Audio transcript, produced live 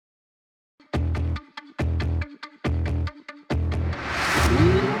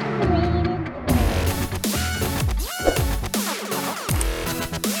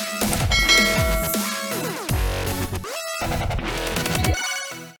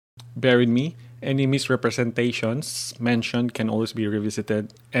Bear with me. Any misrepresentations mentioned can always be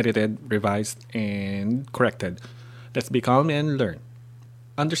revisited, edited, revised, and corrected. Let's be calm and learn.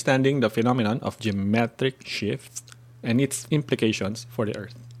 Understanding the phenomenon of geometric shifts and its implications for the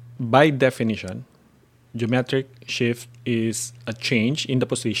Earth. By definition, geometric shift is a change in the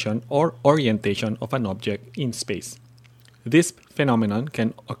position or orientation of an object in space. This phenomenon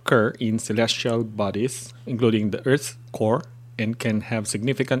can occur in celestial bodies, including the Earth's core, and can have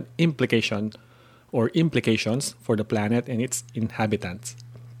significant implications for the planet and its inhabitants.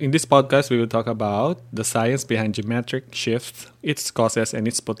 In this podcast, we will talk about the science behind geometric shifts, its causes, and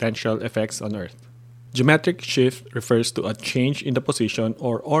its potential effects on Earth. Geometric shift refers to a change in the position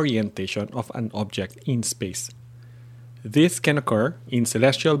or orientation of an object in space. This can occur in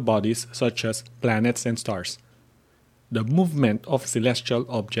celestial bodies such as planets and stars. The movement of celestial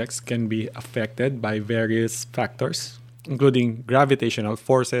objects can be affected by various factors, including gravitational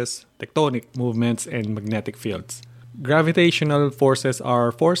forces, tectonic movements, and magnetic fields. Gravitational forces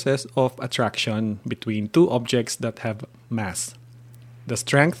are forces of attraction between two objects that have mass. The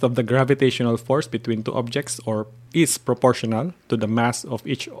strength of the gravitational force between two objects is proportional to the mass of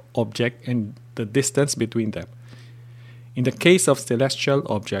each object and the distance between them. In the case of celestial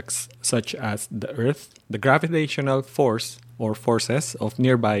objects, such as the Earth, the gravitational force or forces of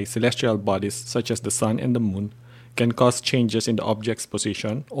nearby celestial bodies, such as the Sun and the Moon, can cause changes in the object's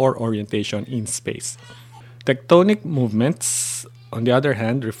position or orientation in space. Tectonic movements, on the other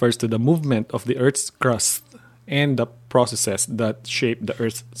hand, refers to the movement of the Earth's crust and the processes that shape the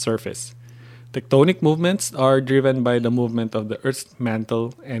Earth's surface. Tectonic movements are driven by the movement of the Earth's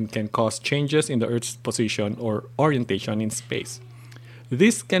mantle and can cause changes in the Earth's position or orientation in space.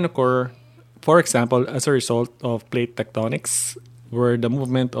 This can occur, for example, as a result of plate tectonics, where the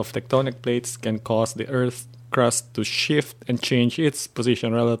movement of tectonic plates can cause the Earth's crust to shift and change its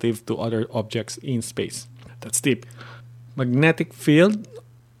position relative to other objects in space. That's deep. Magnetic field.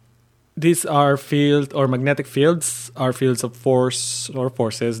 These are magnetic fields are fields of force or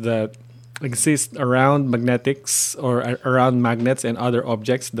forces that exist around magnetics or around magnets and other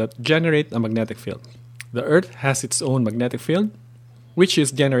objects that generate a magnetic field. The Earth has its own magnetic field, which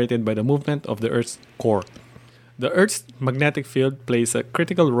is generated by the movement of the Earth's core. The Earth's magnetic field plays a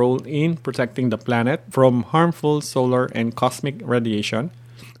critical role in protecting the planet from harmful solar and cosmic radiation,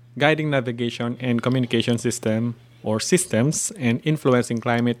 guiding navigation and communication systems, and influencing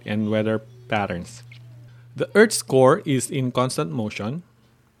climate and weather patterns. The Earth's core is in constant motion,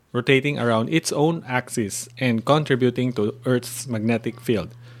 rotating around its own axis and contributing to Earth's magnetic field.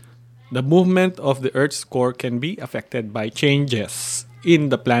 The movement of the Earth's core can be affected by changes in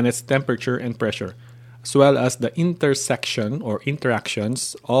the planet's temperature and pressure, as well as the intersection or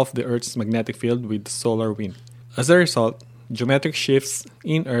interactions of the Earth's magnetic field with the solar wind. As a result, geometric shifts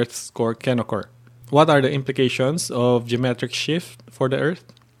in Earth's core can occur. What are the implications of geometric shift for the Earth?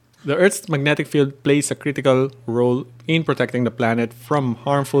 The Earth's magnetic field plays a critical role in protecting the planet from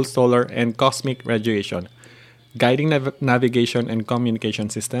harmful solar and cosmic radiation, guiding navigation and communication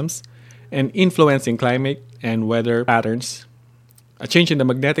systems, and influencing climate and weather patterns. A change in the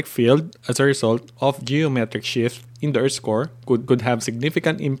magnetic field as a result of geometric shift in the Earth's core could have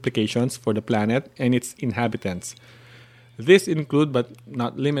significant implications for the planet and its inhabitants. This include, but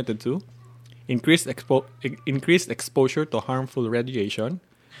not limited to, increased exposure to harmful radiation.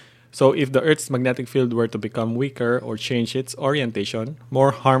 So if the Earth's magnetic field were to become weaker or change its orientation,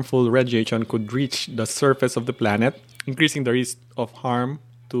 more harmful radiation could reach the surface of the planet, increasing the risk of harm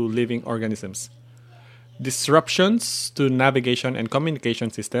to living organisms. Disruptions to navigation and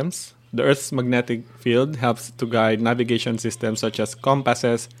communication systems. The Earth's magnetic field helps to guide navigation systems such as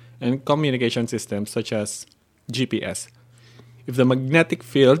compasses and communication systems such as GPS. If the magnetic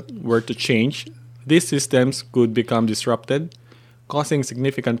field were to change, these systems could become disrupted, causing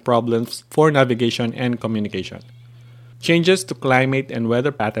significant problems for navigation and communication. Changes to climate and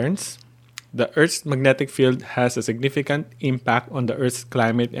weather patterns. The Earth's magnetic field has a significant impact on the Earth's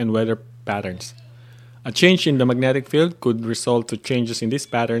climate and weather patterns. A change in the magnetic field could result to changes in these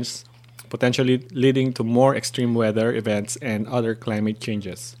patterns, potentially leading to more extreme weather events and other climate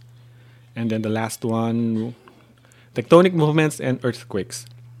changes. And then the last one, tectonic movements and earthquakes.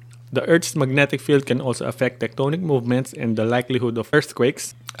 The Earth's magnetic field can also affect tectonic movements and the likelihood of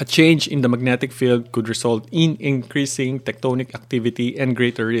earthquakes. A change in the magnetic field could result in increasing tectonic activity and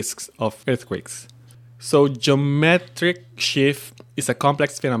greater risks of earthquakes. So geometric shift is a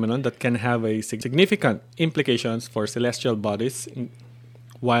complex phenomenon that can have a significant implications for celestial bodies.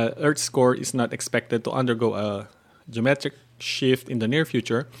 While Earth's core is not expected to undergo a geometric shift in the near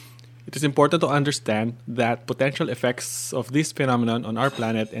future, It is important to understand that potential effects of this phenomenon on our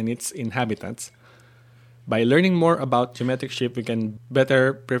planet and its inhabitants. By learning more about geometric shift, we can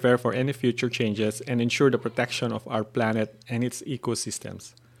better prepare for any future changes and ensure the protection of our planet and its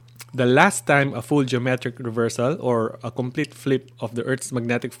ecosystems. The last time a full geometric reversal or a complete flip of the Earth's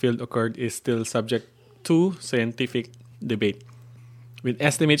magnetic field occurred is still subject to scientific debate, with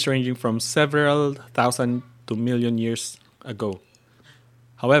estimates ranging from several thousand to million years ago.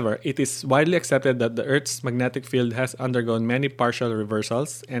 However, it is widely accepted that the Earth's magnetic field has undergone many partial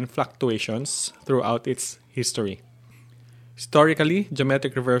reversals and fluctuations throughout its history. Historically,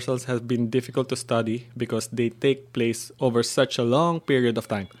 geometric reversals have been difficult to study because they take place over such a long period of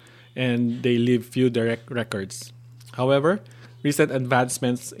time and they leave few direct records. However, recent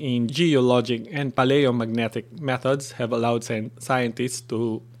advancements in geologic and paleomagnetic methods have allowed scientists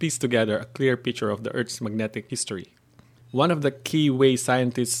to piece together a clear picture of the Earth's magnetic history. One of the key ways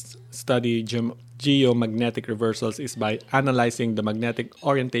scientists study geomagnetic reversals is by analyzing the magnetic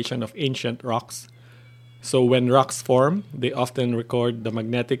orientation of ancient rocks. So when rocks form, they often record the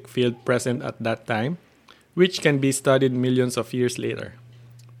magnetic field present at that time, which can be studied millions of years later.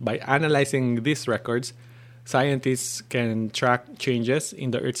 By analyzing these records, scientists can track changes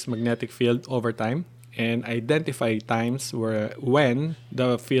in the Earth's magnetic field over time and identify times when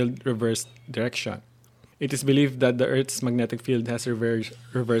the field reversed direction. It is believed that the Earth's magnetic field has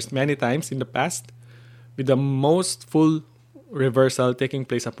reversed many times in the past, with the most full reversal taking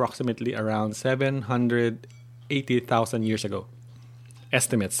place approximately around 780,000 years ago.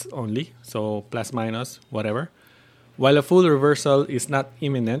 Estimates only, so plus minus, whatever. While a full reversal is not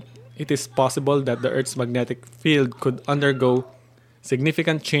imminent, it is possible that the Earth's magnetic field could undergo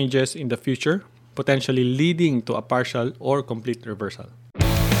significant changes in the future, potentially leading to a partial or complete reversal.